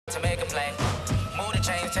To make a play. Move the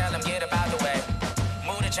chains, tell them get up out the way.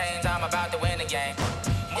 Move the chains, I'm about to win the game.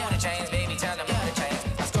 Move the chains, baby, tell them move the chains.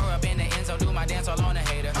 I score up in the end zone, do my dance all on a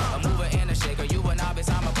hater. A mover and a shaker, you a novice,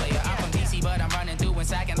 I'm a player. I'm from DC, but I'm running through and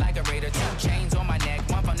sacking like a raider. 2 chains on my neck,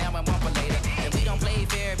 one for now and one for later. And we don't play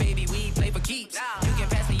fair, baby, we play for keeps. You can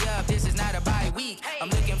pass me up, this is not a bye week. I'm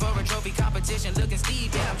looking for a trophy competition, looking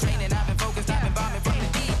steep. Yeah, I'm training, I've been focused, I've been bombing from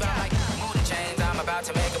the deep. I'm like, move the chains, I'm about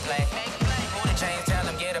to make a play. Move the chains, tell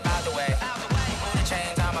them get up out the way.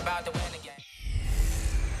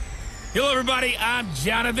 Hello, everybody. I'm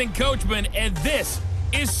Jonathan Coachman, and this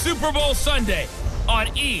is Super Bowl Sunday on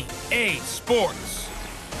EA Sports.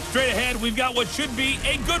 Straight ahead, we've got what should be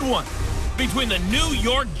a good one between the New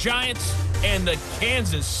York Giants and the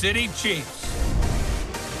Kansas City Chiefs.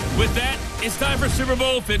 With that, it's time for Super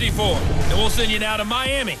Bowl 54, and we'll send you now to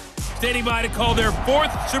Miami, standing by to call their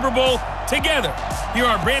 4th Super Bowl together. Here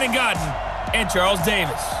are Brandon Gaudin and Charles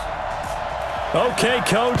Davis. Okay,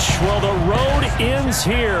 Coach. Well, the road ends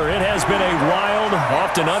here. It has been a wild,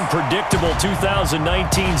 often unpredictable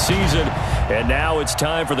 2019 season, and now it's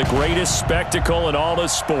time for the greatest spectacle in all of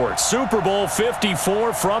sports. Super Bowl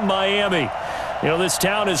 54 from Miami. You know, this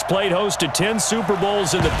town has played host to 10 Super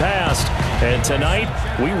Bowls in the past, and tonight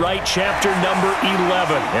we write chapter number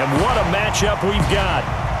 11. And what a matchup we've got.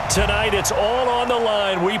 Tonight it's all on the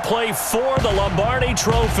line. We play for the Lombardi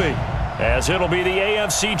Trophy, as it'll be the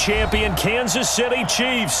AFC champion Kansas City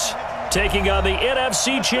Chiefs taking on the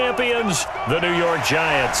NFC champions, the New York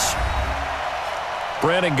Giants.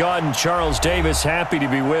 Brandon Gaudin, Charles Davis, happy to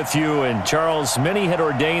be with you. And Charles, many had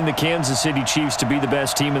ordained the Kansas City Chiefs to be the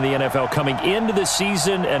best team in the NFL coming into the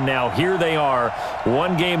season, and now here they are,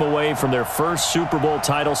 1 game away from their first Super Bowl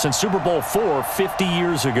title since Super Bowl IV 50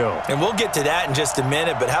 years ago. And we'll get to that in just a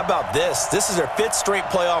minute, but how about this? This is their 5th straight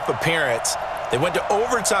playoff appearance. They went to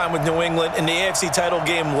overtime with New England in the AFC title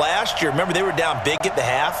game last year. Remember, they were down big at the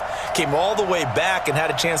half, came all the way back and had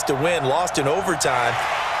a chance to win, lost in overtime.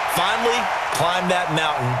 Finally climbed that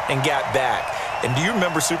mountain and got back. And do you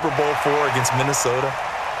remember Super Bowl IV against Minnesota?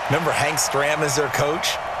 Remember Hank Stram as their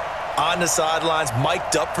coach? On the sidelines,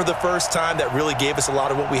 mic'd up for the first time. That really gave us a lot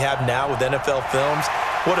of what we have now with NFL films.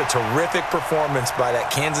 What a terrific performance by that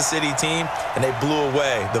Kansas City team, and they blew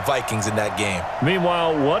away the Vikings in that game.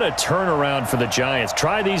 Meanwhile, what a turnaround for the Giants.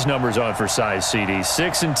 Try these numbers on for size, CD.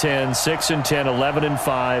 6-10, 6-10,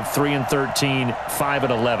 11-5, 3-13,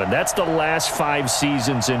 5-11. That's the last 5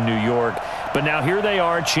 seasons in New York. But now here they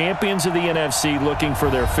are, champions of the NFC, looking for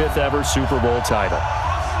their 5th ever Super Bowl title.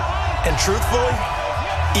 And truthfully,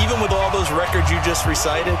 even with all those records you just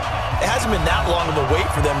recited, it hasn't been that long of a wait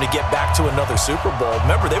for them to get back to another Super Bowl.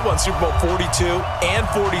 Remember, they won Super Bowl 42 and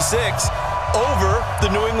 46 over the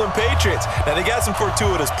New England Patriots. Now, they got some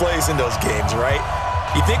fortuitous plays in those games, right?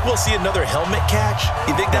 You think we'll see another helmet catch?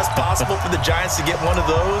 You think that's possible for the Giants to get one of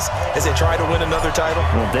those as they try to win another title?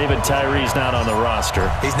 Well, David Tyree's not on the roster.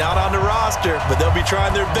 He's not on the roster, but they'll be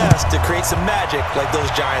trying their best to create some magic like those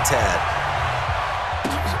Giants had.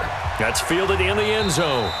 That's fielded in the end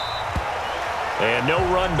zone. And no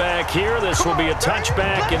run back here. This will be a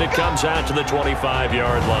touchback, and it comes out to the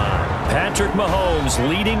 25-yard line. Patrick Mahomes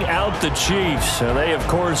leading out the Chiefs. They, of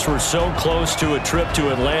course, were so close to a trip to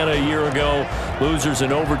Atlanta a year ago. Losers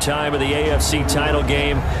in overtime of the AFC title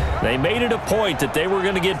game. They made it a point that they were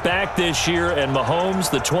going to get back this year, and Mahomes,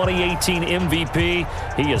 the 2018 MVP,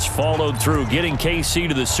 he has followed through, getting KC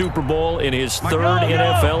to the Super Bowl in his 3rd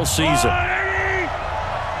NFL season.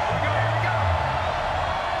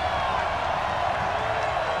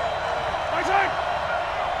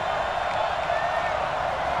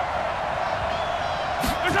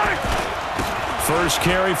 First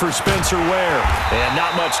carry for Spencer Ware, and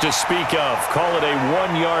not much to speak of. Call it a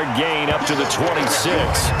 1-yard gain up to the 26.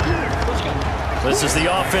 This is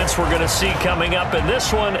the offense we're going to see coming up in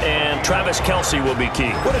this one, and Travis Kelce will be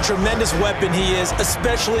key. What a tremendous weapon he is,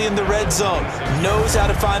 especially in the red zone. Knows how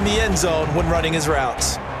to find the end zone when running his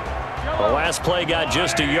routes. The last play got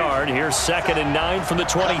just a yard. Here's 2nd and 9 from the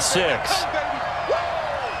 26.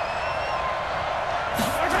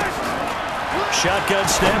 Shotgun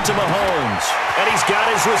snap to Mahomes. And he's got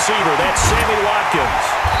his receiver. That's Sammy Watkins.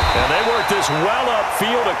 And they work this well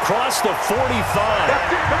upfield across the 45.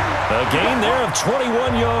 A gain there of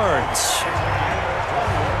 21 yards.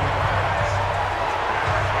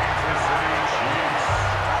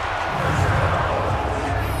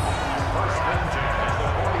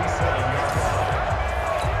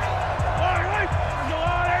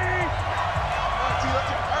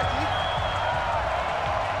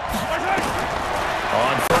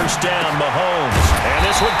 On first down, Mahomes. And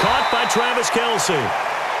this one caught by Travis Kelce.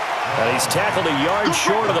 And he's tackled a yard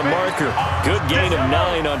short of the marker. Good gain of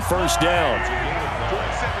 9 on first down.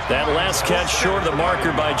 That last catch short of the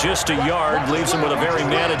marker by just a yard leaves him with a very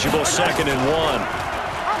manageable 2nd and 1.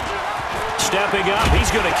 Stepping up,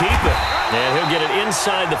 he's going to keep it. And he'll get it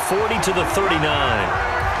inside the 40 to the 39.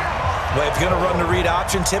 Well, if you're going to run the read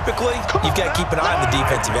option, typically, you've got to keep an eye on the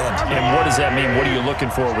defensive end. And what does that mean? What are you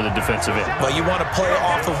looking for with a defensive end? Well, you want to play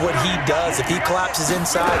off of what he does. If he collapses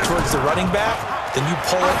inside towards the running back, then you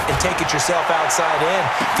pull it and take it yourself outside in.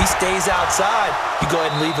 If he stays outside, you go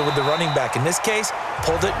ahead and leave it with the running back. In this case,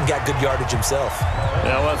 pulled it and got good yardage himself.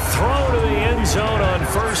 Now a throw to the end zone on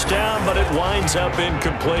first down, but it winds up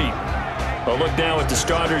incomplete. A look now at the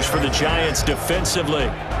starters for the Giants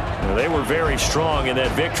defensively. They were very strong in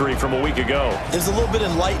that victory from a week ago. It was a little bit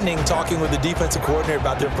enlightening talking with the defensive coordinator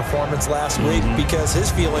about their performance last week because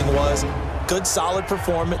his feeling was good, solid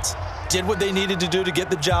performance, did what they needed to do to get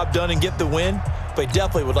the job done and get the win, but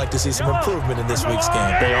definitely would like to see some improvement in this week's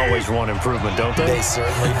game. They always want improvement, don't they? They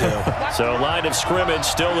certainly do. So line of scrimmage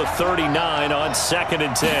still the 39 on 2nd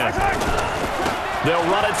and 10. They'll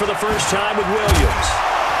run it for the first time with Williams.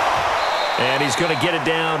 And he's going to get it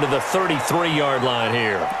down to the 33-yard line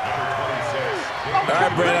here. All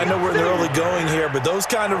right, Brad, I know we're in the early going here, but those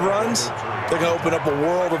kind of runs, they're going to open up a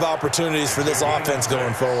world of opportunities for this offense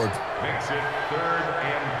going forward. Makes it 3rd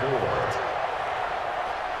and 4.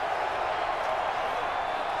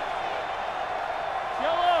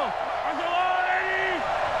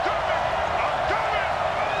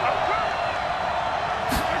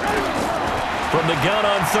 From the gun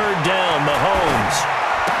on 3rd down, Mahomes.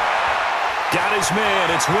 Got his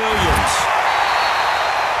man, it's Williams.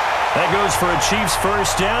 That goes for a Chiefs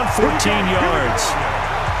first down, 14 yards.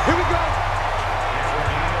 Here we go.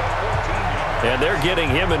 And they're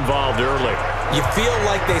getting him involved early. You feel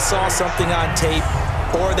like they saw something on tape,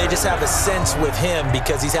 or they just have a sense with him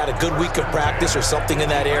because he's had a good week of practice or something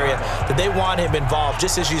in that area that they want him involved.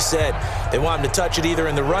 Just as you said, they want him to touch it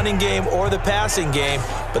either in the running game or the passing game,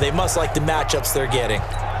 but they must like the matchups they're getting.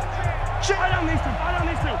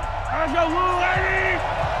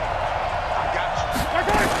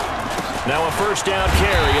 Now a first down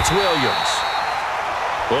carry, it's Williams.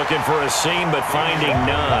 Looking for a seam, but finding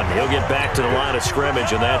none. He'll get back to the line of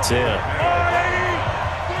scrimmage, and that's it.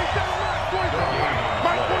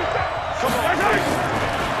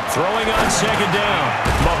 Throwing on 2nd down,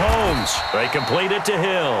 Mahomes. They complete it to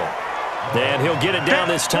Hill. And he'll get it down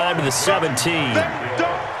this time to the 17.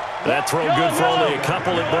 That throw good for only a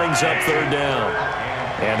couple. It brings up 3rd down.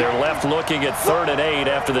 And they're left looking at 3rd and 8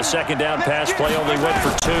 after the 2nd down pass play only went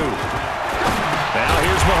for 2. Now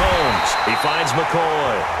here's Mahomes. He finds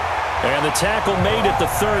McCoy. And the tackle made at the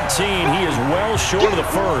 13. He is well short of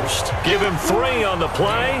the first. Give him 3 on the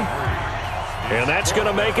play. And that's going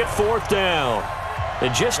to make it 4th down.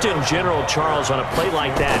 And just in general, Charles, on a play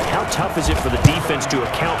like that, how tough is it for the defense to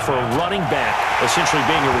account for a running back essentially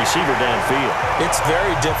being a receiver downfield? It's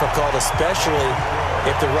very difficult, especially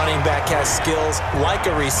if the running back has skills like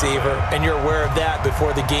a receiver, and you're aware of that before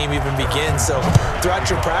the game even begins. So throughout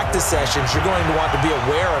your practice sessions, you're going to want to be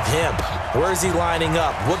aware of him. Where is he lining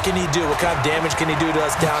up? What can he do? What kind of damage can he do to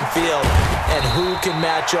us downfield? And who can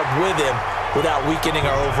match up with him without weakening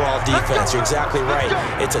our overall defense? You're exactly right.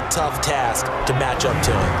 It's a tough task to match up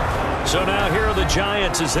to him. So now here are the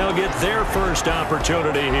Giants as they'll get their first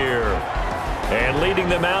opportunity here. And leading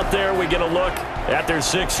them out there, we get a look at their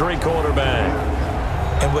 6'3" quarterback.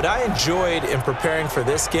 And what I enjoyed in preparing for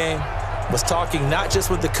this game was talking not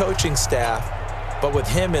just with the coaching staff, but with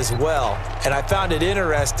him as well. And I found it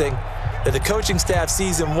interesting that the coaching staff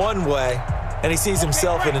sees him one way, and he sees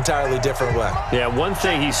himself an entirely different way. Yeah, one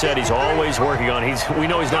thing he said he's always working on, we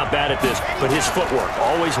know he's not bad at this, but his footwork,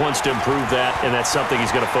 always wants to improve that, and that's something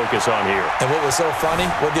he's going to focus on here. And what was so funny,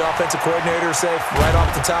 what the offensive coordinator said right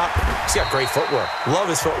off the top, he's got great footwork.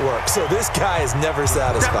 Love his footwork. So this guy is never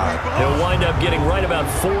satisfied. He'll wind up getting right about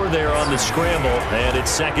 4 there on the scramble, and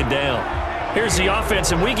it's 2nd down. Here's the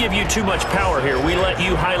offense, and we give you too much power here. We let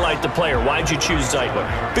you highlight the player. Why'd you choose Zeitler?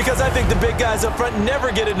 Because I think the big guys up front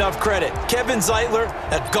never get enough credit. Kevin Zeitler,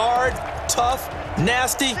 a guard, tough,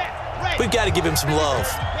 nasty. We've got to give him some love.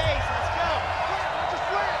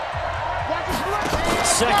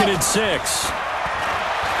 2nd and 6.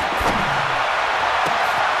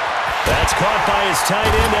 That's caught by his tight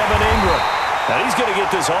end, Evan Ingram. And he's going to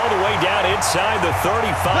get this all the way down inside the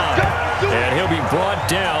 35. And he'll be brought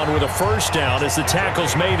down with a first down as the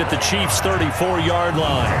tackle's made at the Chiefs' 34-yard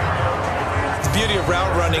line. The beauty of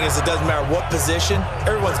route running is it doesn't matter what position,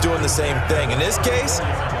 everyone's doing the same thing. In this case,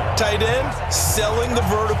 tight end, selling the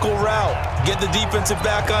vertical route. Get the defensive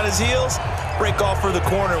back on his heels, break off for the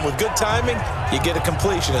corner. And with good timing, you get a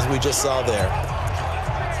completion, as we just saw there.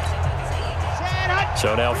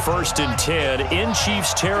 So now 1st and 10 in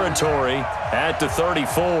Chiefs territory at the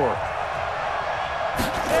 34.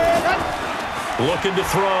 Looking to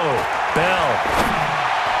throw. Bell.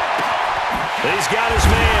 He's got his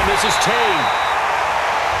man. This is Tate.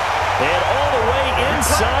 And all the way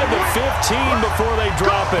inside the 15 before they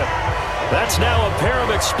drop it. That's now a pair of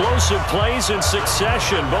explosive plays in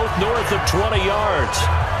succession, both north of 20 yards.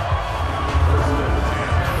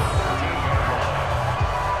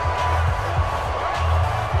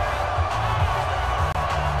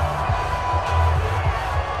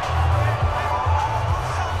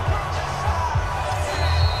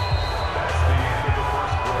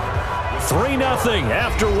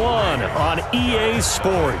 After one on EA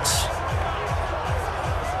Sports.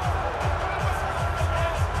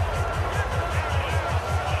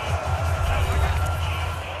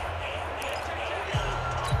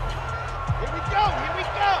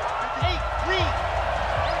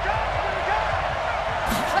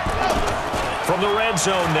 From the red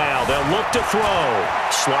zone now, they'll look to throw.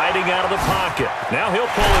 Sliding out of the pocket. Now he'll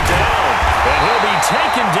pull it down, and he'll be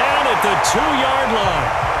taken down at the 2-yard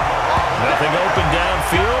line. Nothing open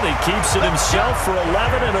downfield. He keeps it himself for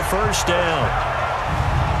 11 and a first down.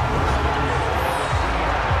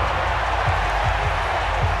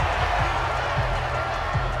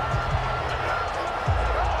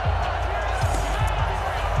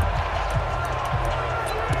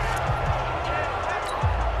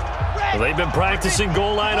 They've been practicing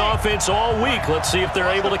goal line offense all week. Let's see if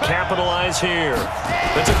they're able to capitalize here.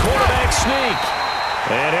 It's a quarterback sneak.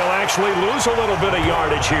 And he'll actually lose a little bit of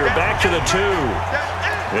yardage here. Back to the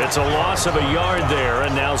 2. It's a loss of a yard there,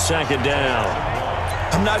 and now 2nd down.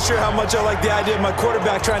 I'm not sure how much I like the idea of my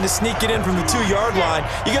quarterback trying to sneak it in from the 2-yard line.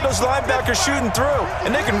 You get those linebackers shooting through,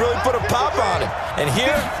 and they can really put a pop on him. And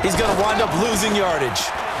here, he's going to wind up losing yardage.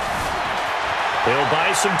 He'll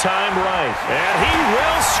buy some time right, and he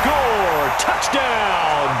will score.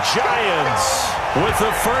 Touchdown, Giants, with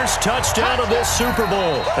the first touchdown of this Super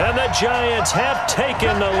Bowl. And the Giants have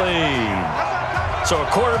taken the lead. So a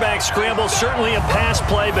quarterback scramble, certainly a pass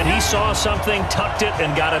play, but he saw something, tucked it,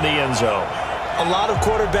 and got in the end zone. A lot of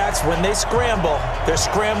quarterbacks, when they scramble, they're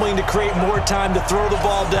scrambling to create more time to throw the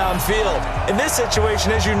ball downfield. In this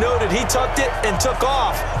situation, as you noted, he tucked it and took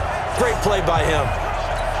off. Great play by him.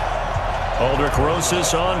 Aldrich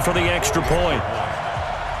Rosas on for the extra point.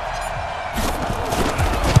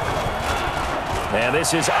 And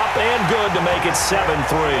this is up and good to make it 7-3.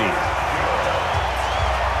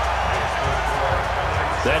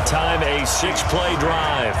 That time a 6-play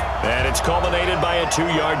drive. And it's culminated by a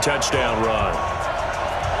 2-yard touchdown run.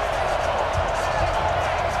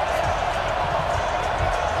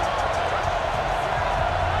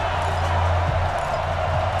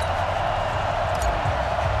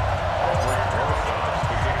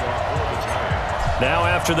 Now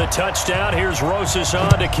after the touchdown, here's Rosas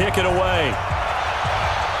on to kick it away.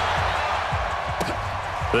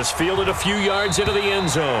 This fielded a few yards into the end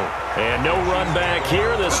zone. And no run back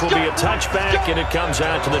here. This will be a touchback, and it comes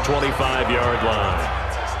out to the 25-yard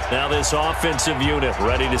line. Now this offensive unit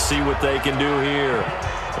ready to see what they can do here.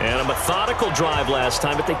 And a methodical drive last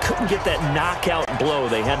time, but they couldn't get that knockout blow.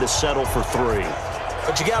 They had to settle for 3.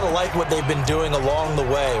 But you got to like what they've been doing along the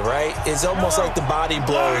way, right? It's almost like the body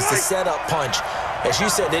blows, the setup punch. As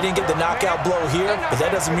you said, they didn't get the knockout blow here, but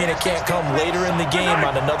that doesn't mean it can't come later in the game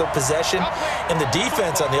on another possession. And the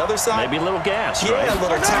defense on the other side, maybe a little gas, yeah, right? A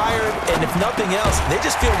little tired. And if nothing else, they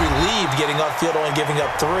just feel relieved getting upfield, only giving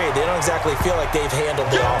up 3. They don't exactly feel like they've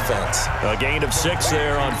handled the offense. A gain of 6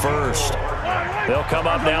 there on first. They'll come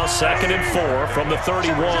up now 2nd and 4 from the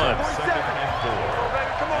 31.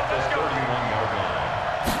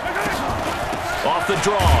 Off the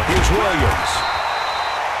draw, here's Williams.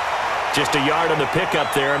 Just a yard on the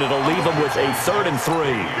pickup there, and it'll leave them with a 3rd and 3.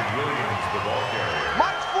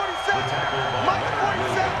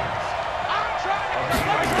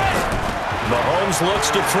 Mahomes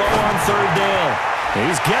looks to throw on 3rd down.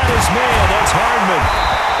 He's got his man. That's Hardman.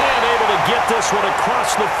 And able to get this one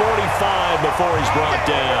across the 45 before he's brought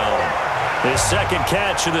down. His 2nd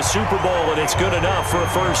catch of the Super Bowl, and it's good enough for a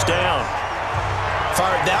first down.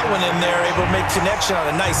 Fired that one in there, able to make connection on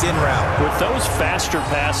a nice in route. With those faster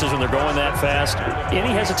passes when they're going that fast,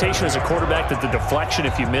 any hesitation as a quarterback that the deflection,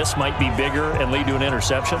 if you miss, might be bigger and lead to an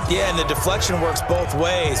interception? Yeah, and the deflection works both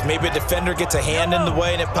ways. Maybe a defender gets a hand in the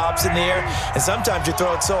way and it pops in the air, and sometimes you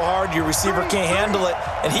throw it so hard your receiver can't handle it,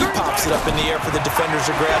 and he pops it up in the air for the defenders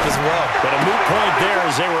to grab as well. But a moot point there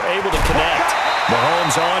as they were able to connect.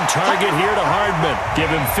 Mahomes on target here to Hardman.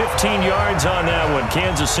 Give him 15 yards on that one.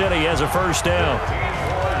 Kansas City has a first down.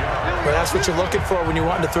 Well, that's what you're looking for when you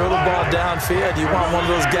want to throw the ball downfield. You want one of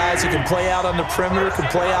those guys who can play out on the perimeter, can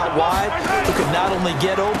play out wide, who can not only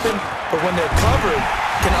get open, but when they're covered,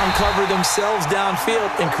 can uncover themselves downfield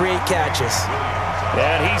and create catches.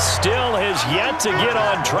 And he still has yet to get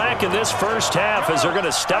on track in this first half as they're going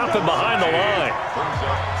to stop him behind the line.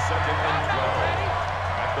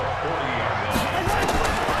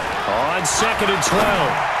 On 2nd and 12,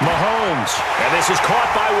 Mahomes. And this is caught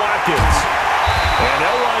by Watkins. And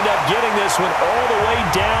they'll wind up getting this one all the way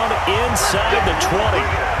down inside the 20.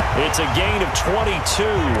 It's a gain of 22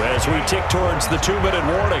 as we tick towards the 2-minute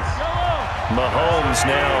warning. Mahomes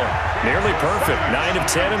now nearly perfect. 9 of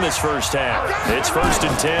 10 in this first half. It's 1st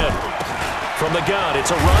and 10. From the gun,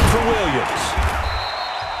 it's a run for Williams.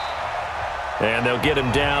 And they'll get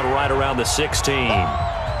him down right around the 16.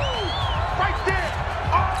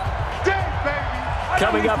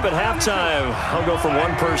 Coming up at halftime, I'll go from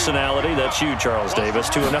one personality, that's you, Charles Davis,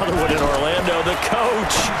 to another one in Orlando, the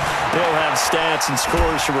coach. He'll have stats and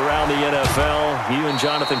scores from around the NFL. You and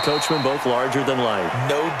Jonathan Coachman, both larger than life.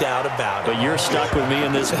 No doubt about it. But you're stuck with me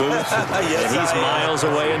in this booth, yes, and he's miles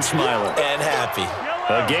away and smiling. And happy.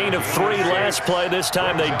 A gain of 3 last play. This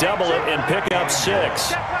time they double it and pick up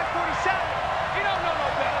 6.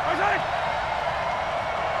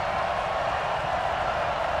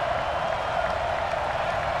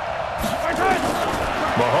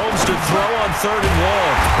 Mahomes to throw on 3rd and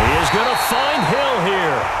 1. He is going to find Hill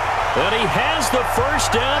here. And he has the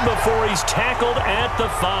first down before he's tackled at the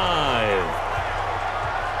 5.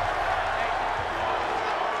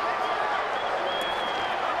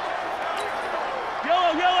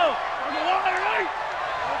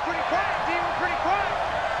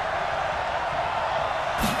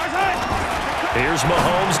 Here's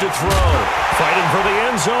Mahomes to throw. Fighting for the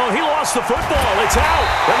end zone. He lost the football. It's out.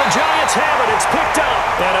 And the Giants have it. It's picked up.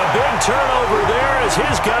 And a big turnover there as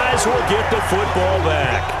his guys will get the football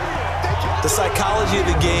back. The psychology of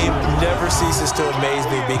the game never ceases to amaze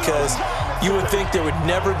me because you would think there would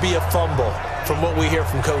never be a fumble from what we hear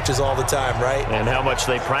from coaches all the time, right? And how much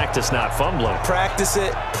they practice not fumbling. Practice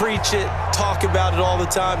it, preach it, talk about it all the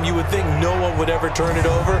time. You would think no one would ever turn it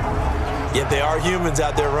over. Yet they are humans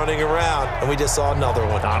out there running around, and we just saw another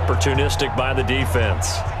one. Opportunistic by the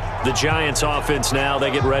defense. The Giants offense now,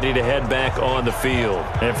 they get ready to head back on the field.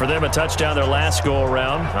 And for them, a touchdown their last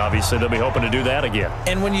go-around. Obviously, they'll be hoping to do that again.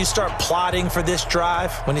 And when you start plotting for this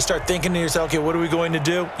drive, when you start thinking to yourself, okay, what are we going to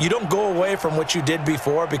do? You don't go away from what you did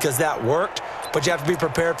before because that worked, but you have to be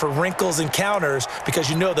prepared for wrinkles and counters because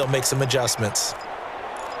you know they'll make some adjustments.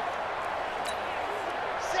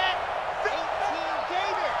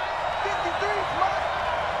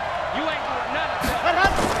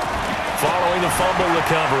 Following the fumble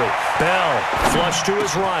recovery, Bell flush to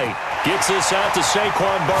his right. Gets this out to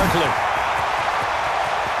Saquon Barkley.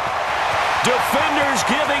 Defenders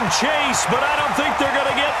giving chase, but I don't think they're going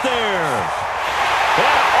to get there.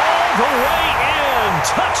 And all the way in.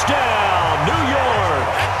 Touchdown, New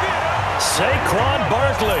York. Saquon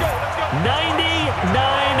Barkley, 99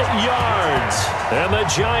 yards. And the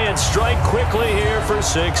Giants strike quickly here for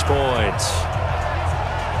 6 points.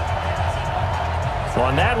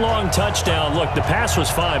 On that long touchdown, look, the pass was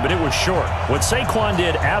fine, but it was short. What Saquon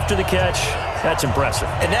did after the catch, that's impressive.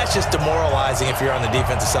 And that's just demoralizing if you're on the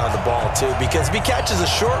defensive side of the ball, too, because if he catches a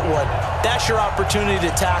short one, that's your opportunity to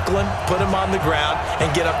tackle him, put him on the ground, and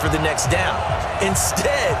get up for the next down.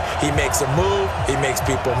 Instead, he makes a move, he makes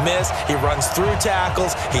people miss, he runs through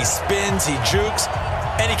tackles, he spins, he jukes,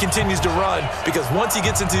 and he continues to run because once he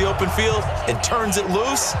gets into the open field and turns it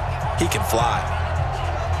loose, he can fly.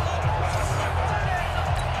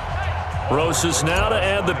 Rosas now to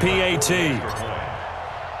add the PAT.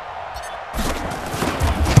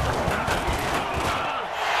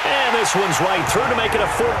 And this one's right through to make it a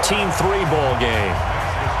 14-3 ball game.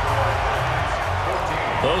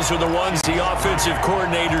 Those are the ones the offensive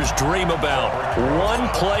coordinators dream about.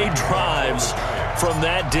 One-play drives from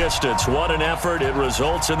that distance. What an effort. It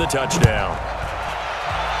results in the touchdown.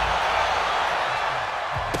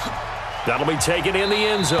 That'll be taken in the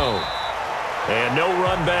end zone. And no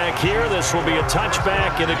run back here. This will be a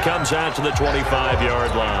touchback, and it comes out to the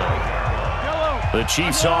 25-yard line. The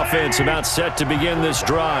Chiefs' offense about set to begin this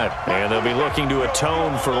drive, and they'll be looking to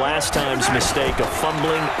atone for last time's mistake of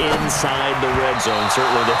fumbling inside the red zone.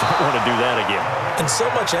 Certainly they don't want to do that again. And so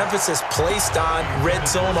much emphasis placed on red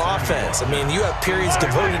zone offense. I mean, you have periods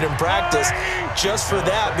devoted in practice just for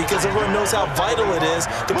that because everyone knows how vital it is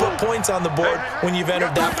to put points on the board when you've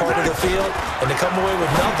entered that part of the field. And to come away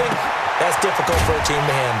with nothing, That's difficult for a team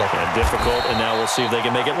to handle. And difficult, and now we'll see if they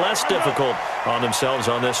can make it less difficult on themselves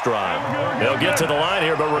on this drive. They'll get to the line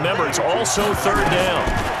here, but remember, it's also third down.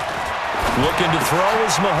 Looking to throw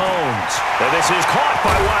is Mahomes. And this is caught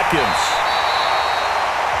by Watkins.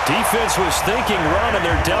 Defense was thinking run, and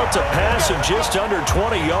they're dealt a pass of just under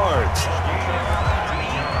 20 yards.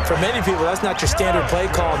 For many people, that's not your standard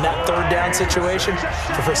play call in that third down situation.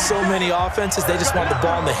 But for so many offenses, they just want the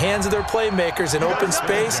ball in the hands of their playmakers in open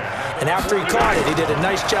space. And after he caught it, he did a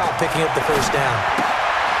nice job picking up the first down.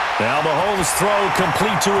 Now Mahomes' throw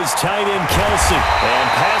complete to his tight end, Kelsey. And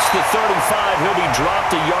past the 35, he'll be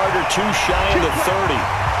dropped a yard or two shy of the 30.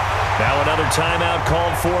 Now another timeout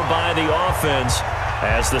called for by the offense,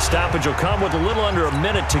 as the stoppage will come with a little under a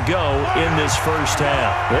minute to go in this first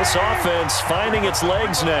half. This offense finding its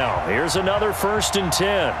legs now. Here's another 1st and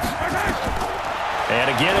 10. And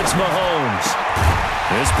again, it's Mahomes.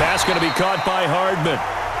 This pass going to be caught by Hardman.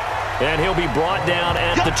 And he'll be brought down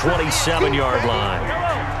at the 27-yard line.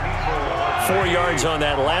 4 yards on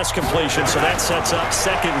that last completion, so that sets up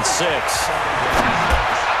 2nd and 6.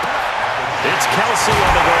 It's Kelsey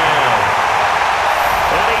on the ground.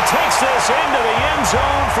 And he takes this into the end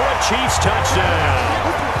zone for a Chiefs touchdown.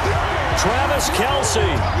 Travis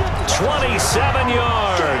Kelsey, 27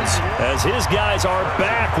 yards, as his guys are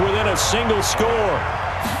back within a single score.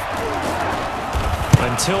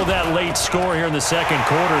 Until that late score here in the second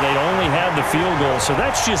quarter, they'd only had the field goal, so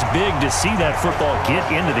that's just big to see that football get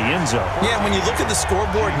into the end zone. Yeah, when you look at the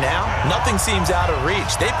scoreboard now, nothing seems out of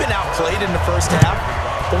reach. They've been outplayed in the first half.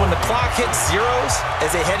 But when the clock hits zeros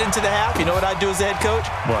as they head into the half, you know what I do as the head coach?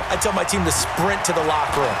 What? I tell my team to sprint to the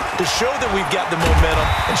locker room to show that we've got the momentum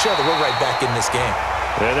and show that we're right back in this game.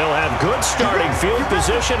 And they'll have good starting field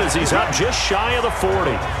position as he's up just shy of the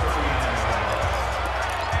 40.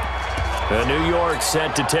 And New York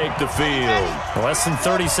set to take the field. Less than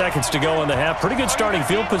 30 seconds to go in the half. Pretty good starting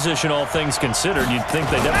field position, all things considered. You'd think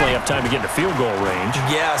they definitely have time to get into field goal range.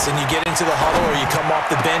 Yes, and you get into the huddle or you come off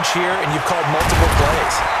the bench here and you've called multiple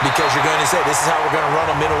plays because you're going to say, this is how we're going to run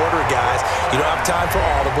them in order, guys. You don't have time for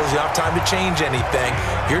audibles. You don't have time to change anything.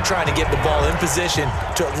 You're trying to get the ball in position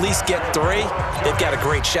to at least get 3. They've got a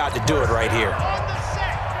great shot to do it right here.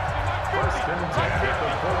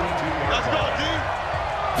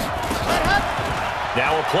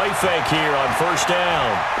 Now a play fake here on 1st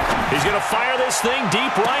down. He's going to fire this thing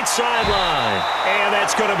deep right sideline. And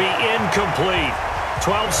that's going to be incomplete.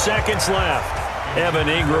 12 seconds left. Evan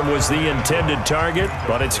Ingram was the intended target,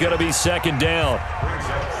 but it's going to be 2nd down.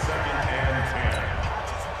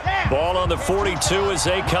 Ball on the 42 as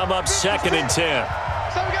they come up 2nd and 10.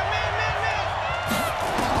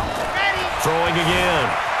 Throwing again.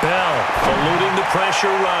 Bell eluding the pressure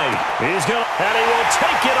right. He's going to, and he will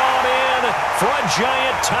take it on in for a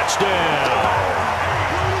giant touchdown.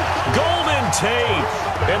 Golden Tate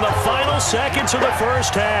in the final seconds of the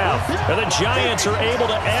first half. And the Giants are able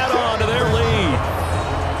to add on to their lead.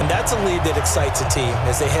 And that's a lead that excites a team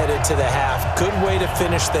as they head into the half. Good way to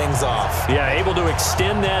finish things off. Yeah, able to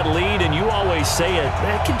extend that lead, and you always say it,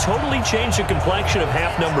 that can totally change the complexion of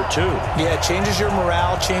half number 2. Yeah, it changes your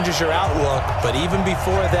morale, changes your outlook. But even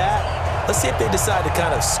before that, let's see if they decide to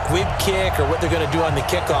kind of squib kick or what they're going to do on the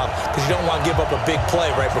kickoff, because you don't want to give up a big play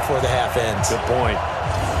right before the half ends. Good point.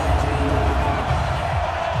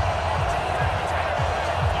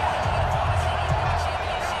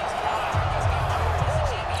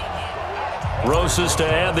 Rosas to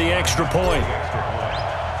add the extra point.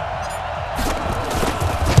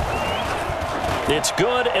 It's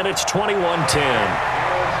good, and it's 21-10.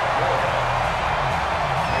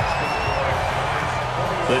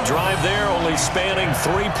 The drive there only spanning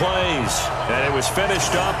 3 plays, and it was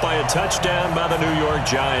finished off by a touchdown by the New York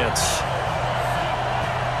Giants.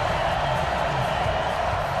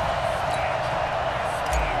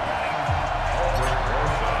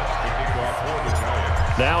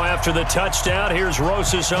 Now after the touchdown, here's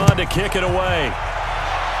Rosas on to kick it away.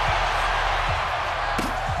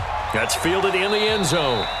 That's fielded in the end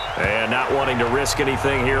zone. And not wanting to risk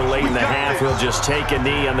anything here late in the half, he'll just take a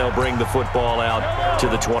knee and they'll bring the football out to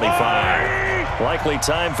the 25. Likely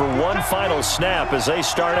time for one final snap as they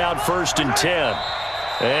start out 1st and 10.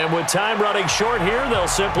 And with time running short here, they'll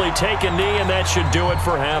simply take a knee, and that should do it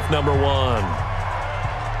for half number 1.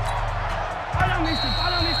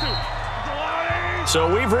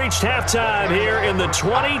 So we've reached halftime here in the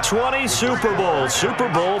 2020 Super Bowl, Super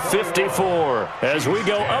Bowl 54. As we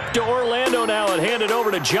go up to Orlando now and hand it over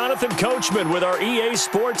to Jonathan Coachman with our EA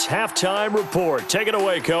Sports Halftime Report. Take it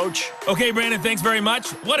away, Coach. Okay, Brandon, thanks very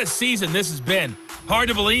much. What a season this has been. Hard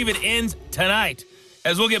to believe it ends tonight,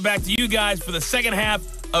 as we'll get back to you guys for the second half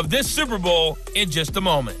of this Super Bowl in just a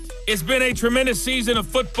moment. It's been a tremendous season of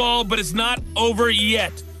football, but it's not over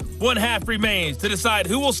yet. One half remains to decide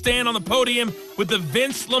who will stand on the podium with the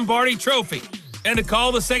Vince Lombardi Trophy. And to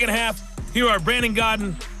call the second half, here are Brandon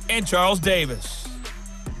Godden and Charles Davis.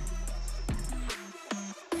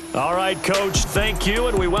 All right, Coach, thank you,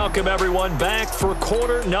 and we welcome everyone back for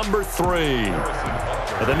quarter number 3.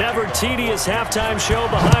 The never-tedious halftime show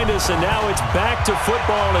behind us, and now it's back to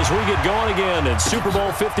football as we get going again in Super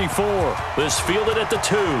Bowl 54. This fielded at the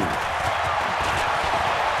 2. And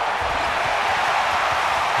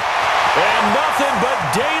nothing but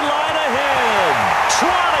daylight ahead.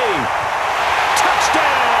 20.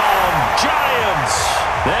 Touchdown, Giants.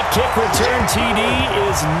 That kick return TD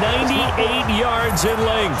is 98 yards in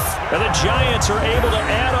length. And the Giants are able to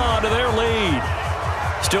add on to their lead.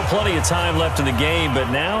 Still plenty of time left in the game,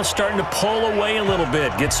 but now starting to pull away a little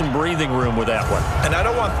bit. Get some breathing room with that one. And I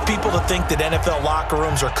don't want people to think that NFL locker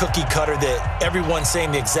rooms are cookie cutter, that everyone's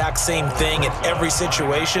saying the exact same thing in every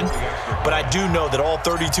situation. But I do know that all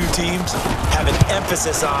 32 teams have an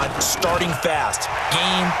emphasis on starting fast.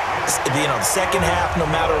 Game, the second half, no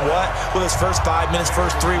matter what. Whether it's first 5 minutes,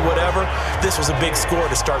 first 3, whatever. This was a big score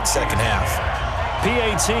to start the second half.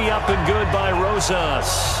 PAT up and good by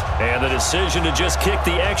Rosas. And the decision to just kick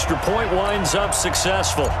the extra point winds up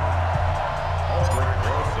successful.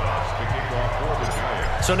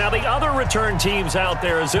 So now the other return teams out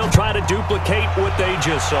there as they'll try to duplicate what they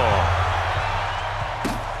just saw.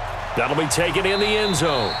 That'll be taken in the end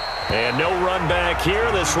zone. And no run back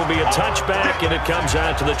here. This will be a touchback, and it comes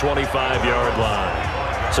out to the 25-yard line.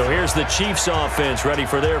 So here's the Chiefs offense ready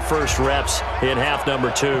for their first reps in half number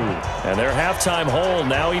 2. And their halftime hole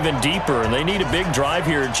now even deeper, and they need a big drive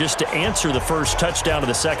here just to answer the first touchdown of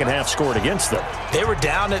the second half scored against them. They were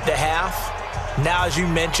down at the half. Now, as you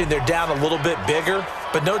mentioned, they're down a little bit bigger,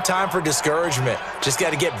 but no time for discouragement. Just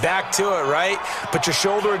got to get back to it, right? Put your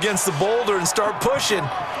shoulder against the boulder and start pushing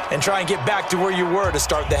and try and get back to where you were to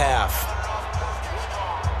start the half.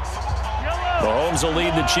 Mahomes will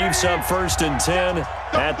lead the Chiefs up 1st and 10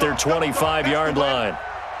 at their 25-yard line.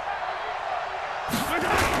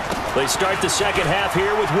 They start the second half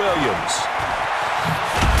here with Williams.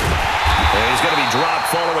 And he's going to be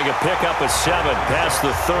dropped following a pickup of 7 past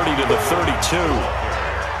the 30 to the 32.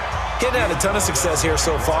 Getting had a ton of success here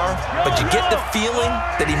so far, but you get the feeling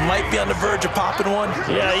that he might be on the verge of popping one.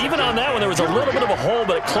 Yeah, even on that one, there was a little bit of a hole,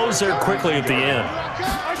 but it closed there quickly at the end.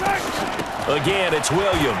 Again, it's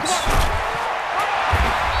Williams.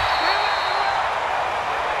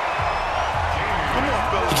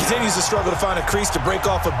 Continues to struggle to find a crease to break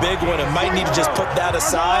off a big one and might need to just put that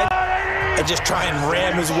aside and just try and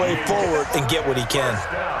ram his way forward and get what he can.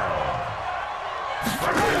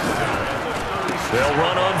 They'll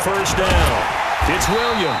run on first down. It's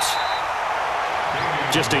Williams.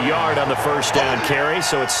 Just a yard on the first down carry,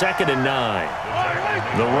 so it's 2nd and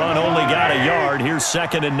 9. The run only got a yard. Here's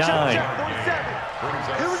 2nd and 9.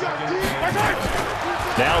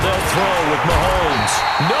 Now they'll throw with Mahomes.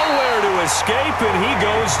 Nowhere to escape, and he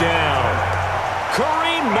goes down.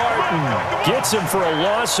 Kareem Martin gets him for a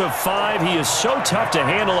loss of 5. He is so tough to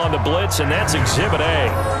handle on the blitz, and that's Exhibit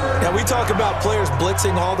A. Now, we talk about players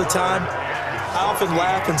blitzing all the time. I often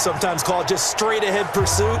laugh and sometimes call it just straight-ahead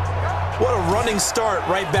pursuit. What a running start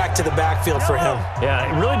right back to the backfield for him. Yeah,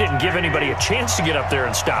 it really didn't give anybody a chance to get up there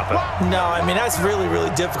and stop him. No, I mean, that's really,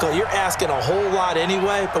 really difficult. You're asking a whole lot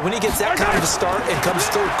anyway, but when he gets that kind of a start and comes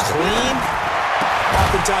through clean,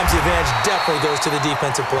 oftentimes the advantage definitely goes to the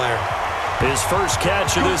defensive player. His first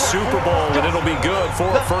catch of this Super Bowl, and it'll be good for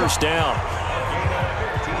a first down.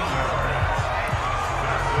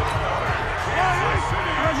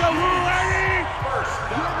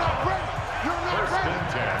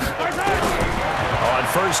 On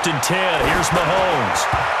 1st and 10, here's Mahomes.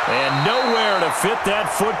 And nowhere to fit that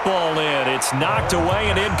football in. It's knocked away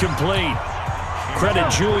and incomplete. Credit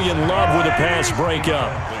Julian Love with a pass breakup.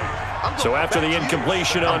 So after the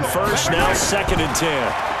incompletion on first, now 2nd and 10.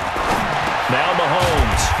 Now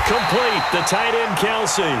Mahomes, complete, the tight end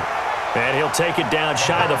Kelsey. And he'll take it down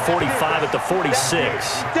shy of the 45 at the 46.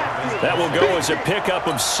 That will go as a pickup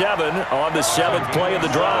of 7 on the 7th play of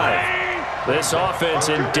the drive. This offense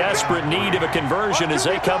in desperate need of a conversion as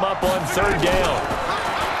they come up on 3rd down.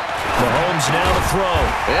 Mahomes now to throw,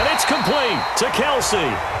 and it's complete to Kelsey.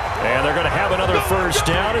 And they're going to have another first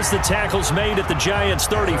down as the tackle's made at the Giants'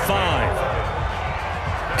 35.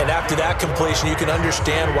 And after that completion, you can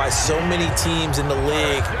understand why so many teams in the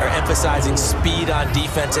league are emphasizing speed on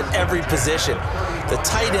defense at every position. The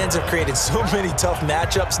tight ends have created so many tough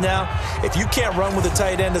matchups now. If you can't run with a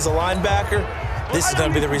tight end as a linebacker, this is going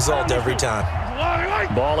to be the result every time.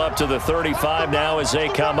 Ball up to the 35 now as they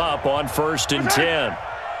come up on 1st and 10.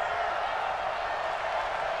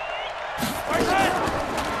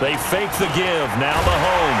 They fake the give. Now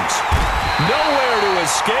Mahomes. Nowhere to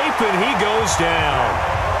escape, and he goes down.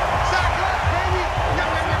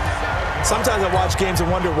 Sometimes I watch games and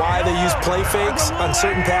wonder why they use play fakes on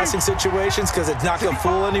certain passing situations because it's not going to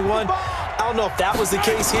fool anyone. I don't know if that was the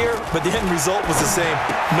case here, but the end result was the same.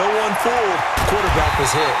 No one fooled. Quarterback was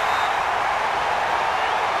hit.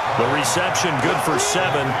 The reception good for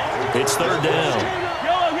 7. It's third down.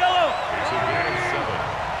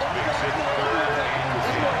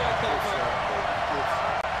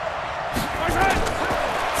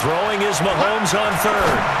 Throwing is Mahomes on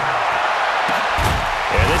third.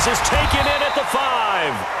 And this is taken in at the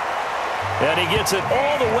 5. And he gets it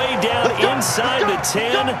all the way down inside the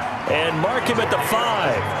 10 and mark him at the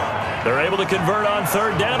 5. They're able to convert on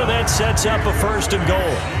third down, and that sets up a first and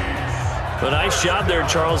goal. A nice job there,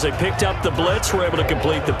 Charles. They picked up the blitz, were able to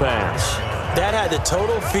complete the pass. That had the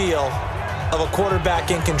total feel of a quarterback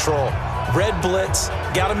in control. Red blitz,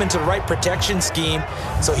 got him into the right protection scheme,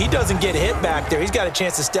 so he doesn't get hit back there. He's got a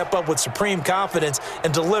chance to step up with supreme confidence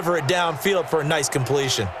and deliver it downfield for a nice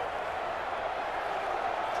completion.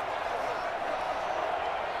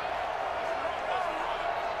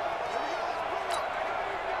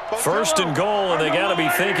 First and goal, and they got to be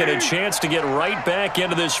thinking a chance to get right back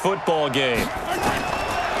into this football game.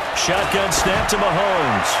 Shotgun snap to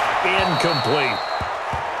Mahomes. Incomplete.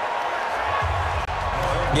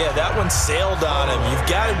 Yeah, that one sailed on him. You've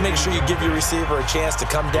got to make sure you give your receiver a chance to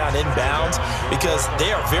come down inbounds because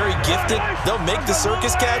they are very gifted. They'll make the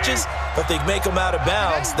circus catches, but if they make them out of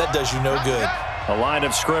bounds, that does you no good. A line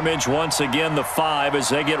of scrimmage, once again the 5 as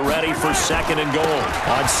they get ready for second and goal.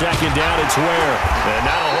 On second down, it's Ware. And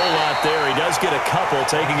not a whole lot there. He does get a couple,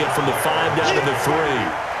 taking it from the 5 down to the 3.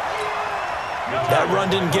 That run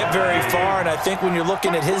didn't get very far, and I think when you're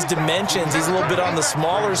looking at his dimensions, he's a little bit on the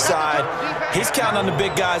smaller side. He's counting on the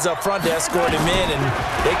big guys up front to escort him in, and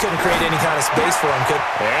they couldn't create any kind of space for him.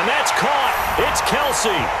 And that's caught. It's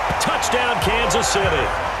Kelsey. Touchdown, Kansas City.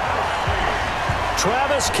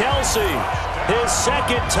 Travis Kelsey, his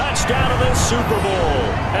second touchdown of the Super Bowl.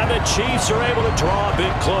 And the Chiefs are able to draw a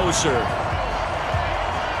bit closer.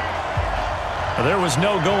 There was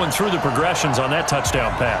no going through the progressions on that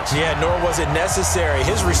touchdown pass. Yeah, nor was it necessary.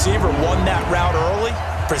 His receiver won that route early,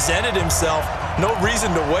 presented himself. No reason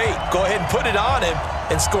to wait. Go ahead and put it on him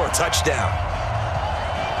and score a touchdown.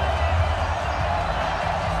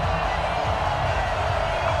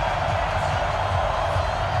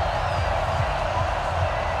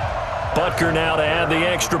 Butker now to add the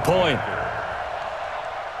extra point.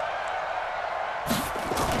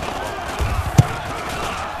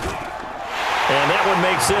 And that one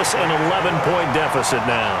makes this an 11-point deficit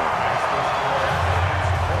now.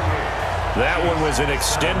 That one was an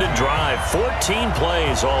extended drive, 14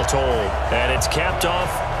 plays all told. And it's capped off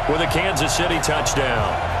with a Kansas City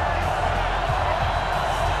touchdown.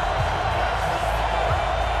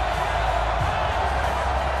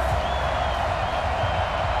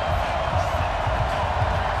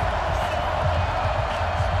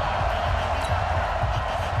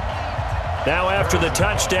 Now after the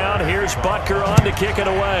touchdown, here's Butker on to kick it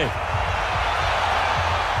away.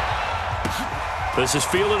 This is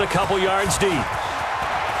fielded a couple yards deep.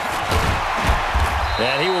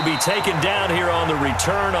 And he will be taken down here on the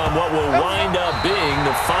return on what will wind up being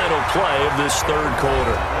the final play of this third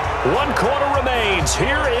quarter. 1 quarter remains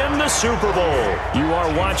here in the Super Bowl. You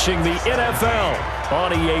are watching the NFL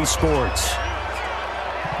on EA Sports.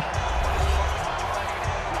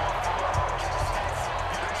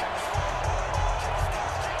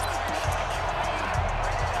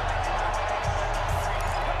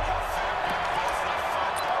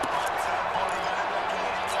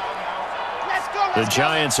 The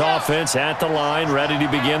Giants offense at the line, ready to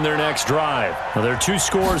begin their next drive. Now, there are 2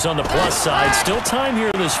 scores on the plus side. Still time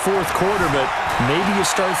here in this fourth quarter, but maybe you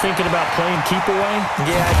start thinking about playing keep away?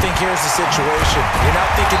 Yeah, I think here's the situation. You're not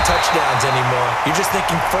thinking touchdowns anymore. You're just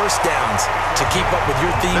thinking first downs. To keep up with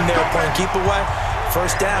your theme there, playing keep away,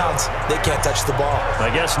 first downs, they can't touch the ball.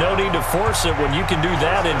 I guess no need to force it when you can do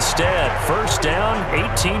that instead. First down,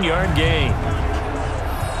 18-yard gain.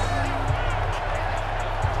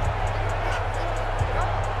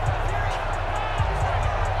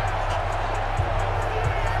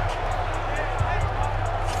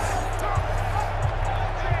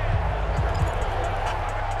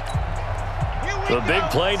 The big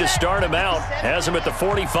play to start him out has him at the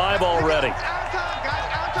 45 already.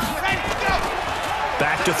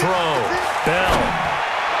 Back to throw. Bell.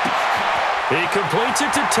 He completes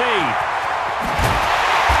it to Tate.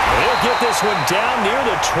 He'll get this one down near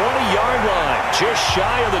the 20-yard line, just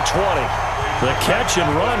shy of the 20. The catch and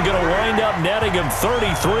run going to wind up netting him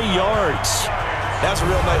 33 yards. That's a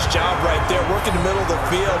real nice job right there, working the middle of the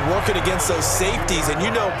field, working against those safeties. And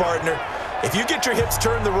you know, partner, if you get your hips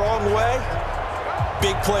turned the wrong way,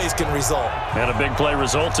 big plays can result. And a big play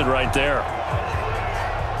resulted right there.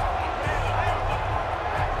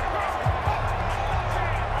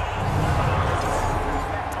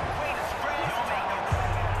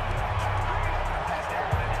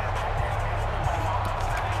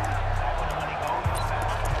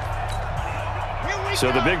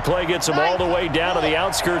 So the big play gets him all the way down to the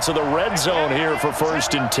outskirts of the red zone here for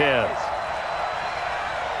 1st and 10.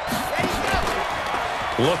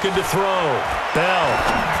 Looking to throw. Bell.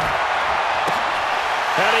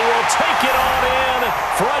 And he will take it on in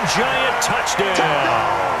for a giant touchdown.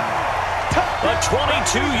 A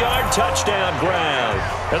 22-yard touchdown grab.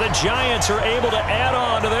 And the Giants are able to add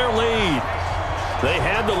on to their lead. They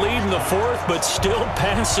had the lead in the 4th, but still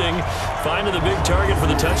passing. Finding the big target for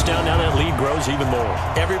the touchdown. Now that lead grows even more.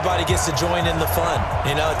 Everybody gets to join in the fun.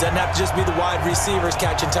 You know, it doesn't have to just be the wide receivers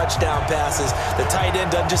catching touchdown passes. The tight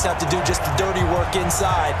end doesn't just have to do just the dirty work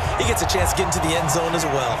inside. He gets a chance to get into the end zone as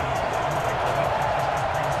well.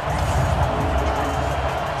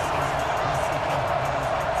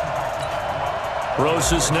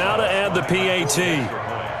 Roses now to add the PAT.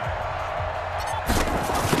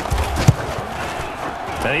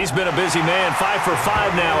 And he's been a busy man, 5 for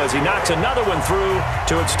 5 now as he knocks another one through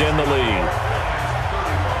to extend the lead.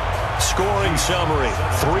 Scoring summary,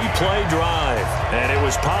 3-play drive, and it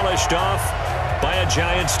was polished off by a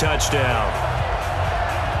Giants touchdown.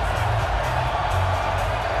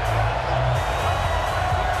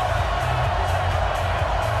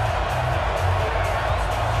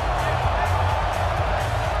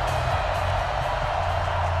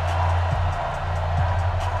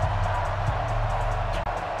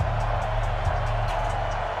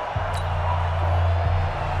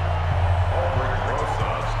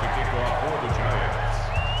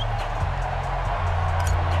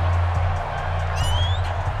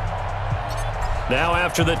 Now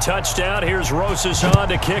after the touchdown, here's Rosas on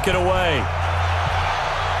to kick it away.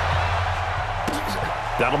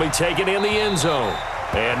 That'll be taken in the end zone.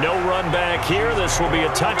 And no run back here. This will be a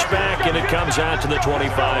touchback, and it comes out to the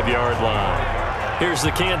 25-yard line. Here's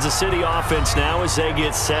the Kansas City offense now as they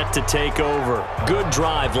get set to take over. Good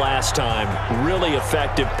drive last time. Really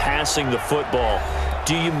effective passing the football.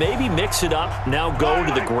 Do you maybe mix it up, now go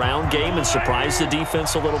to the ground game and surprise the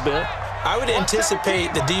defense a little bit? I would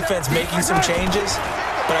anticipate the defense making some changes,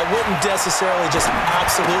 but I wouldn't necessarily just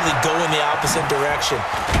absolutely go in the opposite direction.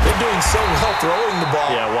 They're doing so well throwing the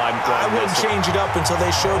ball. Yeah, why I wouldn't change it up until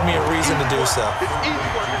they showed me a reason to do so.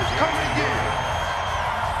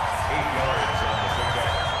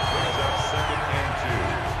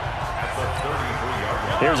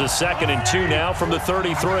 Here's a 2nd and 2 now from the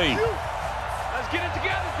 33. Let's get it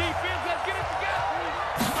together, defense. Let's get it together.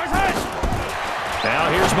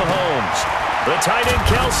 Now here's Mahomes. The tight end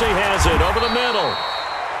Kelsey has it over the middle.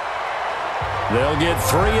 They'll get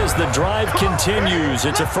 3 as the drive continues.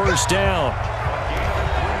 It's a 1st down.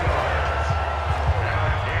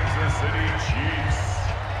 Kansas City Chiefs.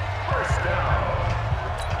 First down.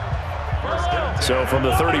 So from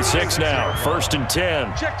the 36 now, 1st and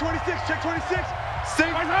 10. Check 26, check 26. Stay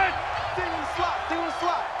on the slot, stay on the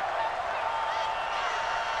slot.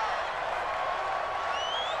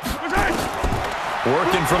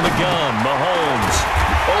 Working from the gun, Mahomes.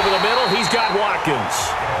 Over the middle, he's got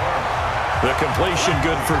Watkins. The completion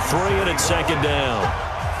good for 3, and it's 2nd down.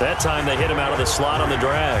 That time they hit him out of the slot on the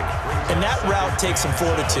drag. And that route takes some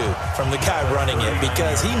fortitude from the guy running it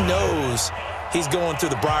because he knows he's going through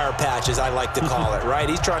the briar patch, as I like to call it, right?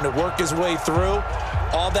 He's trying to work his way through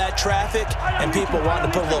all that traffic and people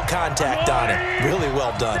wanting to put a little contact on him. Really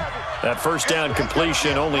well done. That 1st down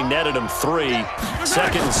completion only netted him 3.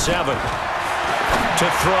 2nd and 7. To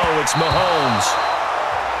throw, it's Mahomes.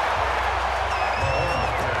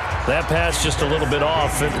 That pass just a little bit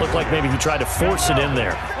off. It looked like maybe he tried to force it in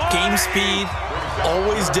there. Game speed,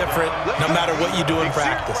 always different, no matter what you do in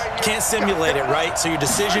practice. Can't simulate it, right? So your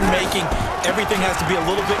decision-making, everything has to be a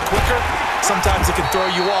little bit quicker. Sometimes it can throw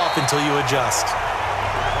you off until you adjust.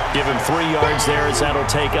 Give him 3 yards there as that'll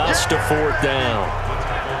take us to 4th down.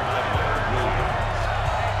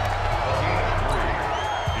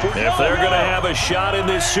 If they're going to have a shot in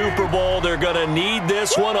this Super Bowl, they're going to need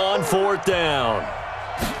this one on 4th down.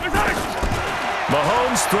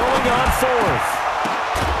 Mahomes throwing on 4th.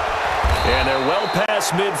 And they're well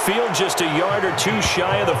past midfield, just a yard or 2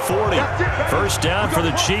 shy of the 40. 1st down for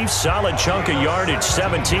the Chiefs, solid chunk of yardage,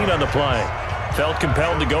 17 on the play. Felt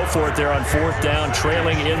compelled to go for it there on 4th down,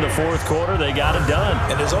 trailing in the 4th quarter. They got it done.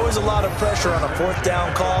 And there's always a lot of pressure on a 4th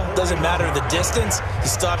down call. Doesn't matter the distance. You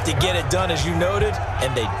still have to get it done, as you noted,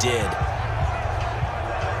 and they did.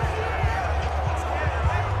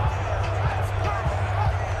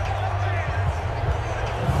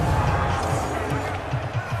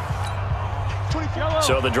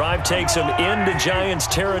 So the drive takes them into Giants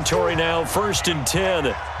territory now. 1st and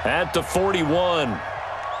 10 at the 41.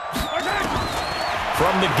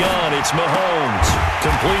 From the gun, it's Mahomes.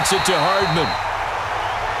 Completes it to Hardman.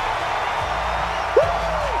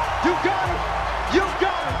 You got it. You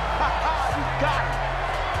got it. You got it.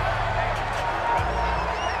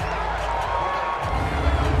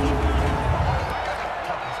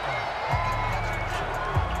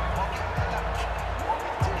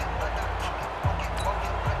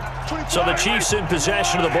 So the Chiefs in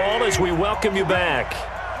possession of the ball as we welcome you back.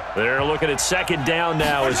 They're looking at 2nd down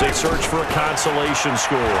now as they search for a consolation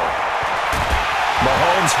score.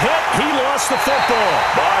 Mahomes hit. He lost the football.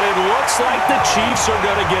 But it looks like the Chiefs are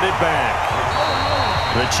going to get it back.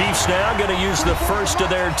 The Chiefs now going to use the first of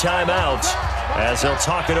their timeouts as they'll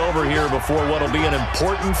talk it over here before what will be an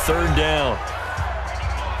important 3rd down.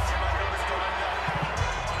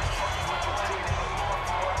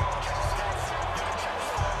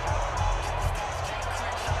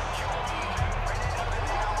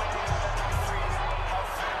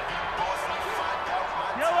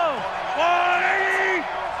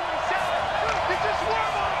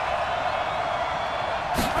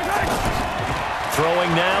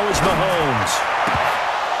 Throwing now is Mahomes.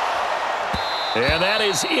 And that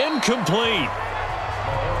is incomplete.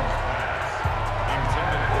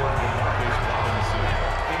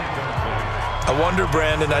 I wonder,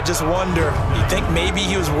 Brandon, I just wonder, you think maybe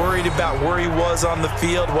he was worried about where he was on the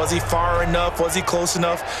field? Was he far enough? Was he close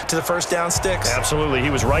enough to the 1st down sticks? Absolutely.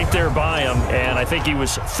 He was right there by him, and I think he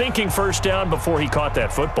was thinking 1st down before he caught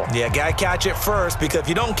that football. Yeah, got to catch it first, because if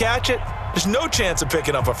you don't catch it, there's no chance of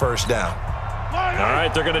picking up a 1st down. All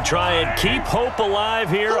right, they're going to try and keep hope alive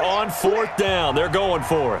here on 4th down. They're going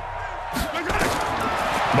for it.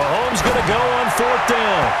 Mahomes going to go on 4th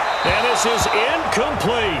down. And this is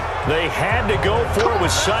incomplete. They had to go for it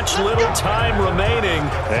with such little time remaining.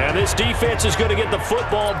 And this defense is going to get the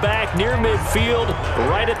football back near midfield,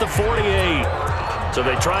 right at the 48. So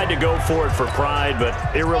they tried to go for it for pride, but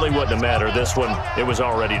it really wouldn't have mattered. This one, it was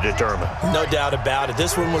already determined. No doubt about it.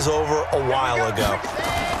 This one was over a while ago.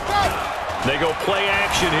 They go play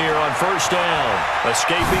action here on 1st down.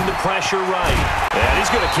 Escaping the pressure right. And he's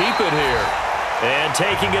going to keep it here. And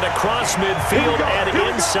taking it across midfield and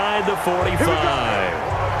inside the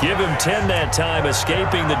 45. Give him 10 that time,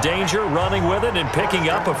 escaping the danger, running with it, and picking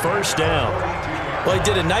up a 1st down. Well, he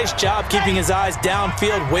did a nice job keeping his eyes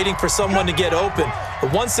downfield, waiting for someone to get open.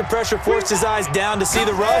 But once the pressure forced his eyes down to see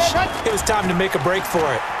the rush, it was time to make a break for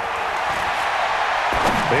it.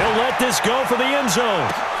 They'll let this go for the end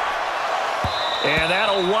zone. And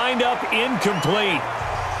that'll wind up incomplete.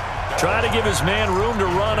 Trying to give his man room to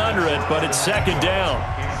run under it, but it's 2nd down.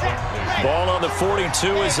 Ball on the 42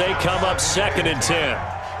 as they come up 2nd and 10.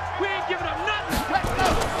 We ain't giving up nothing. Let's go.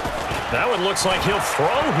 That one looks like he'll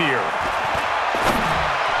throw here.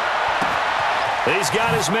 He's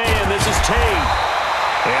got his man. This is Tate.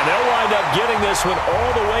 And they'll wind up getting this one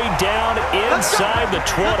all the way down inside the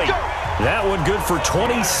 20. That one good for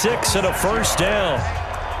 26 and a 1st down.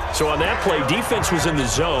 So on that play, defense was in the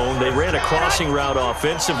zone. They ran a crossing route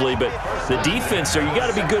offensively, but the defense there, you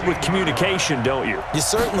got to be good with communication, don't you? You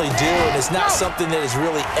certainly do, and it's not something that is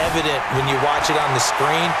really evident when you watch it on the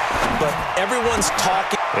screen, but everyone's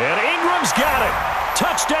talking. And Ingram's got it.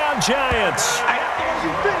 Touchdown, Giants.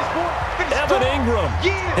 Evan Ingram,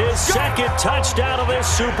 his 2nd touchdown of this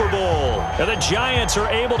Super Bowl. And the Giants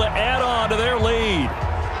are able to add on to their lead.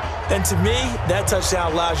 And to me, that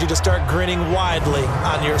touchdown allows you to start grinning widely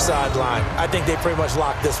on your sideline. I think they pretty much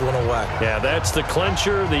locked this one away. Yeah, that's the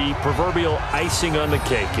clincher, the proverbial icing on the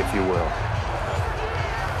cake, if you will.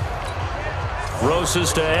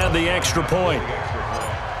 Rosas to add the extra point.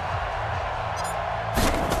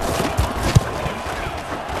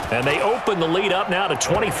 And they open the lead up now to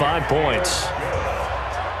 25 points.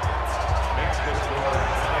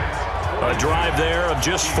 A drive there of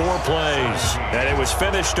just 4 plays. And it was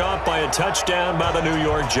finished off by a touchdown by the New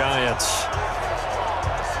York Giants.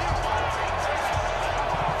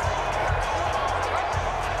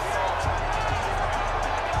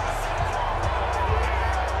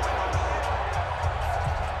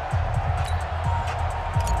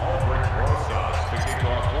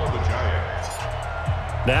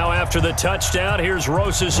 Now after the touchdown, here's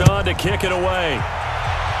Rosas on to kick it away.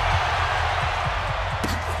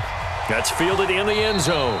 That's fielded in the end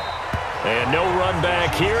zone. And no run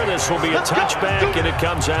back here. This will be a touchback, and it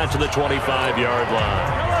comes out to the 25-yard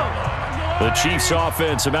line. The Chiefs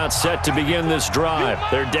offense about set to begin this drive.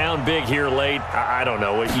 They're down big here late. I don't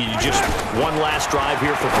know. You just one last drive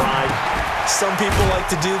here for pride? Some people like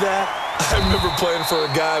to do that. I remember playing for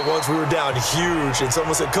a guy once. We were down huge, and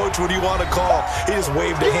someone said, "Coach, what do you want to call?" He just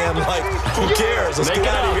waved a hand like, who cares? Let's get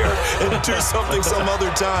out of here and do something some other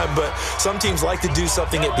time. But some teams like to do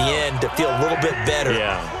something at the end to feel a little bit better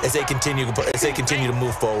as they continue to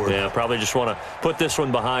move forward. Yeah, probably just want to put this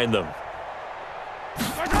one behind them.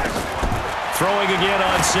 Throwing again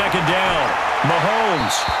on second down.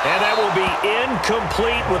 Mahomes, and that will be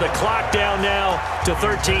incomplete with a clock down now to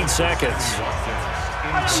 13 seconds.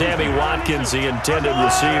 Sammy Watkins, the intended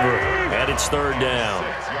receiver, and it's third down.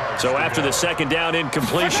 So after the second down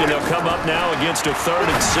incompletion, they'll come up now against a 3rd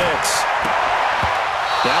and 6.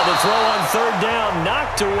 Now the throw on third down,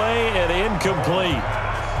 knocked away and incomplete.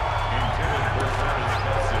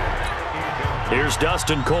 Here's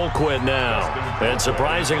Dustin Colquitt now. And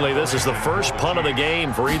surprisingly, this is the first punt of the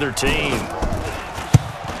game for either team.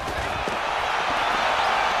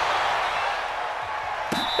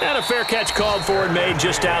 And a fair catch called for and made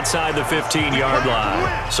just outside the 15-yard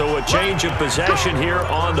line. So a change of possession here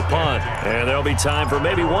on the punt. And there'll be time for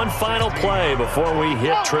maybe one final play before we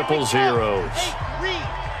hit triple zeros.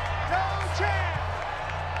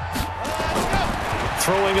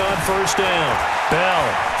 Throwing on first down.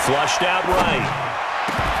 Bell flushed out right.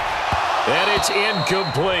 And it's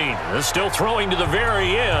incomplete. They're still throwing to the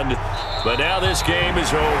very end. But now this game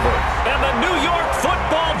is over. And the New York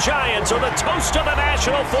Football Giants are the toast of the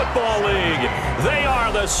National Football League. They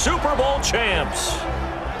are the Super Bowl champs.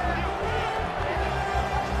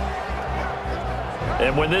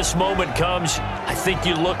 And when this moment comes, I think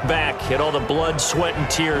you look back at all the blood, sweat, and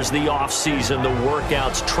tears, the offseason, the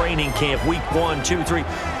workouts, training camp, week 1, 2, 3,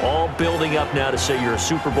 all building up now to say you're a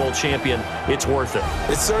Super Bowl champion. It's worth it.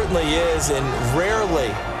 It certainly is, and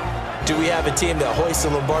rarely do we have a team that hoists the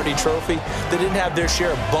Lombardi Trophy that didn't have their share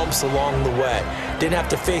of bumps along the way, didn't have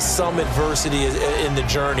to face some adversity in the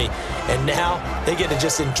journey, and now they get to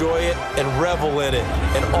just enjoy it and revel in it.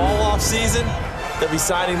 And all offseason, they'll be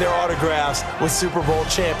signing their autographs with Super Bowl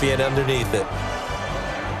champion underneath it.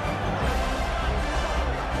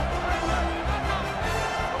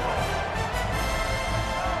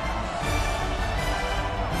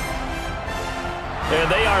 And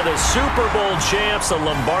they are the Super Bowl champs. The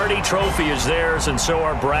Lombardi Trophy is theirs, and so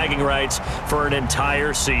are bragging rights for an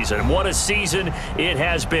entire season. What a season it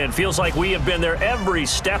has been. Feels like we have been there every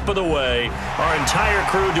step of the way. Our entire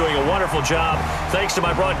crew doing a wonderful job. Thanks to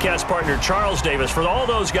my broadcast partner, Charles Davis. For all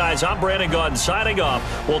those guys, I'm Brandon Gaudin signing off.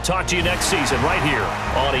 We'll talk to you next season right here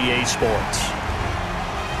on EA Sports.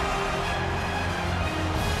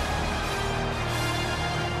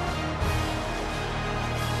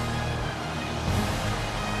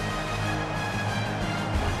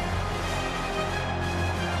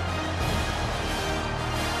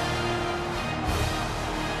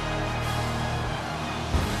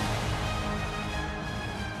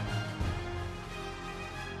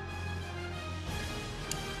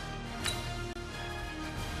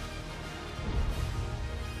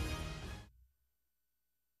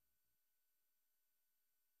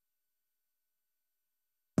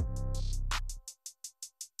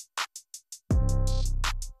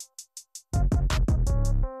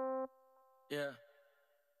 Yeah.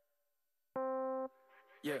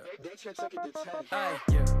 Hey,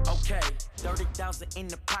 yeah, okay. 30,000 in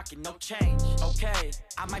the pocket, no change. Okay,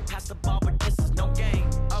 I might pass the ball, but this is no game.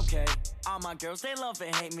 Okay, all my girls, they love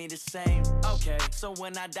and hate me the same. Okay, so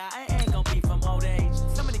when I die, I ain't gonna be from old age.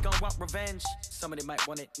 Somebody gon' want revenge, somebody might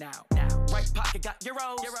want it now. Right pocket got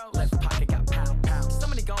euros, left pocket got pound.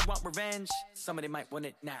 Somebody gon' want revenge, somebody might want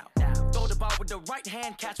it now. Throw the ball with the right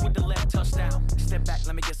hand, catch with the left, touchdown. Step back,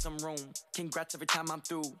 let me get some room. Congrats every time I'm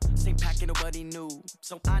through. Same packet, nobody knew,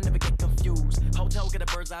 so I never get confused. Hotel get a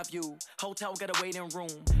bird's eye view, hotel got a waiting room.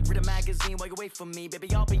 Read a magazine while you wait for me,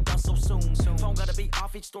 baby, I'll be done so soon. Phone gotta be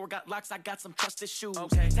off, each store got locks, I got some trusted shoes.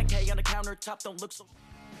 10K on the countertop, don't look so...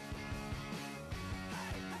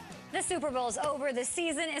 The Super Bowl's over. The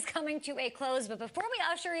season is coming to a close. But before we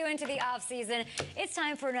usher you into the offseason, it's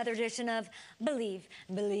time for another edition of Believe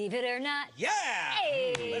It or Not. Yeah!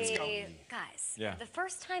 Hey! Let's go. Guys, the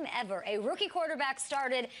first time ever a rookie quarterback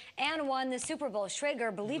started and won the Super Bowl.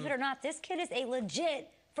 Schrager, believe it or not, this kid is a legit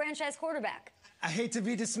franchise quarterback. I hate to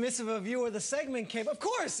be dismissive of you or the segment, Kate. Of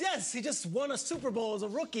course, yes, he just won a Super Bowl as a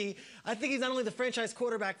rookie. I think he's not only the franchise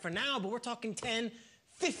quarterback for now, but we're talking 10,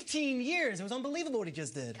 15 years. It was unbelievable what he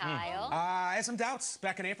just did. Kyle? I had some doubts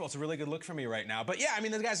back in April. It's a really good look for me right now. But yeah, I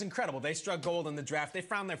mean, the guy's incredible. They struck gold in the draft. They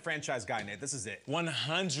found their franchise guy, Nate. This is it.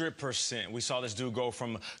 100%. We saw this dude go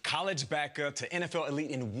from college backup to NFL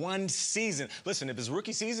elite in one season. Listen, if his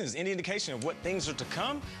rookie season is any indication of what things are to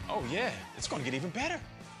come, oh yeah, it's going to get even better.